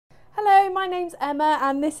my name's Emma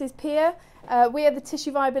and this is Pia. We are the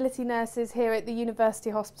tissue viability nurses here at the University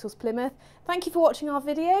Hospitals Plymouth. Thank you for watching our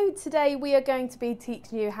video. Today we are going to be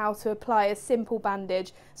teaching you how to apply a simple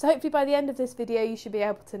bandage. So hopefully by the end of this video you should be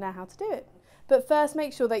able to know how to do it. But first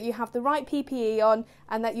make sure that you have the right PPE on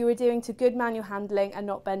and that you are adhering to good manual handling and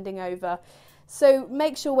not bending over. So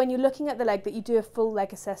make sure when you're looking at the leg that you do a full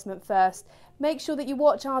leg assessment first. Make sure that you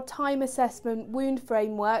watch our time assessment wound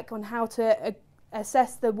framework on how to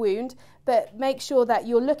assess the wound, but make sure that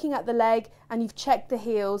you're looking at the leg and you've checked the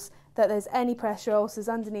heels, that there's any pressure ulcers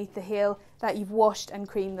underneath the heel, that you've washed and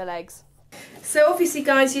creamed the legs. So obviously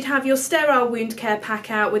guys, you'd have your sterile wound care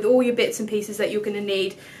pack out with all your bits and pieces that you're going to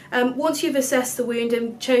need. Once you've assessed the wound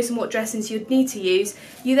and chosen what dressings you'd need to use,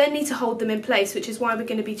 you then need to hold them in place, which is why we're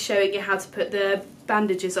going to be showing you how to put the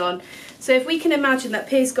bandages on. So if we can imagine that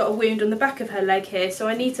Pia's got a wound on the back of her leg here, so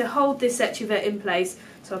I need to hold this Setuvert in place.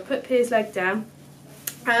 So I'll put Pia's leg down.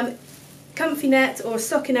 Comfy net or a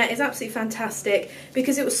stockinette is absolutely fantastic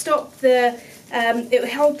because it will stop the it will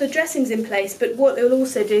hold the dressings in place, but what it will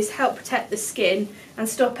also do is help protect the skin and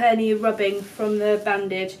stop any rubbing from the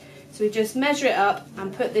bandage. So we just measure it up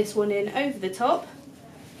and put this one in over the top,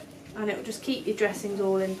 and it will just keep your dressings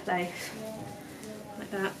all in place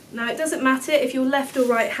like that. Now it doesn't matter if you're left or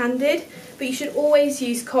right handed, but you should always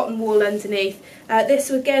use cotton wool underneath. This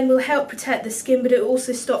again will help protect the skin, but it will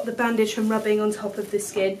also stop the bandage from rubbing on top of the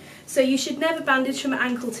skin. So you should never bandage from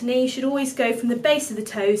ankle to knee, you should always go from the base of the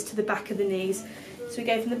toes to the back of the knees. So we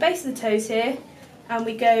go from the base of the toes here, and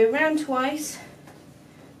we go round twice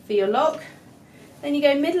for your lock, then you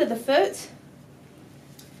go middle of the foot,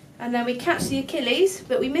 and then we catch the Achilles,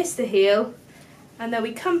 but we miss the heel, and then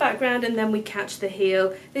we come back round and then we catch the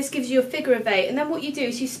heel. This gives you a figure of 8, and then what you do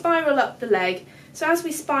is you spiral up the leg. So as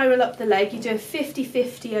we spiral up the leg, you do a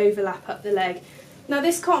 50-50 overlap up the leg. Now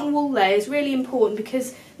this cotton wool layer is really important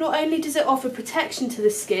because not only does it offer protection to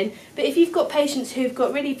the skin, but if you've got patients who've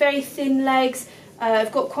got really very thin legs,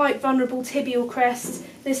 have got quite vulnerable tibial crests,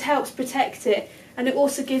 this helps protect it, and it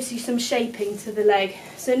also gives you some shaping to the leg.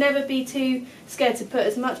 So never be too scared to put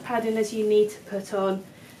as much padding as you need to put on.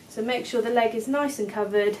 So make sure the leg is nice and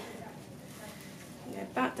covered. Go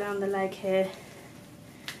back down the leg here,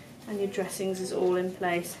 and your dressings is all in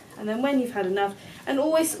place. And then when you've had enough, and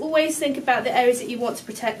always think about the areas that you want to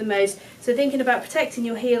protect the most. So thinking about protecting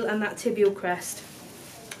your heel and that tibial crest.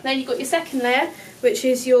 Then you've got your second layer, which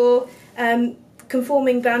is your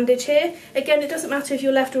conforming bandage here. Again, it doesn't matter if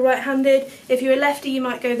you're left or right handed. If you're a lefty you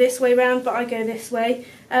might go this way round, but I go this way.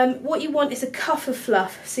 What you want is a cuff of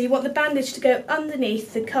fluff. So you want the bandage to go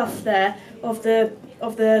underneath the cuff there of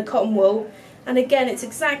the cotton wool. And again, it's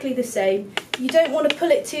exactly the same. You don't want to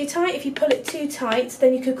pull it too tight. If you pull it too tight,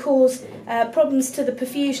 then you could cause problems to the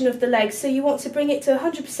perfusion of the legs. So you want to bring it to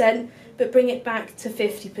 100%, but bring it back to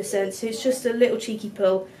 50%. So it's just a little cheeky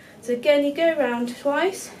pull. So again, you go around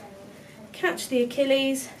twice, catch the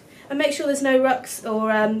Achilles, and make sure there's no rucks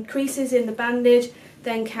or creases in the bandage,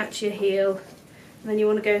 then catch your heel. And then you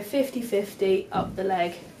want to go 50-50 up the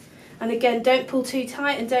leg. And again, don't pull too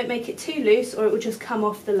tight and don't make it too loose or it will just come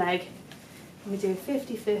off the leg. And we do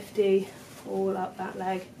 50-50 all up that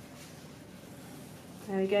leg.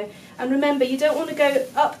 There we go. And remember, you don't want to go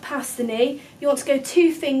up past the knee. You want to go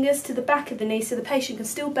 2 fingers to the back of the knee so the patient can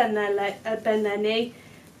still bend their knee.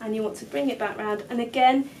 And you want to bring it back round. And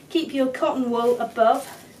again, keep your cotton wool above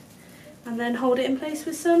and then hold it in place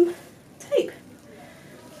with some tape.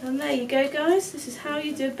 And there you go guys, this is how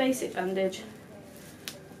you do a basic bandage.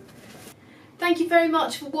 Thank you very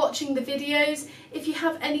much for watching the videos. If you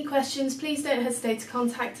have any questions, please don't hesitate to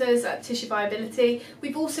contact us at Tissue Viability.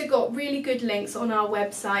 We've also got really good links on our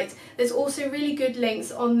website. There's also really good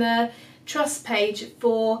links on the trust page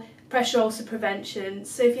for pressure ulcer prevention.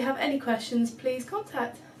 So if you have any questions, please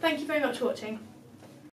contact. Thank you very much for watching.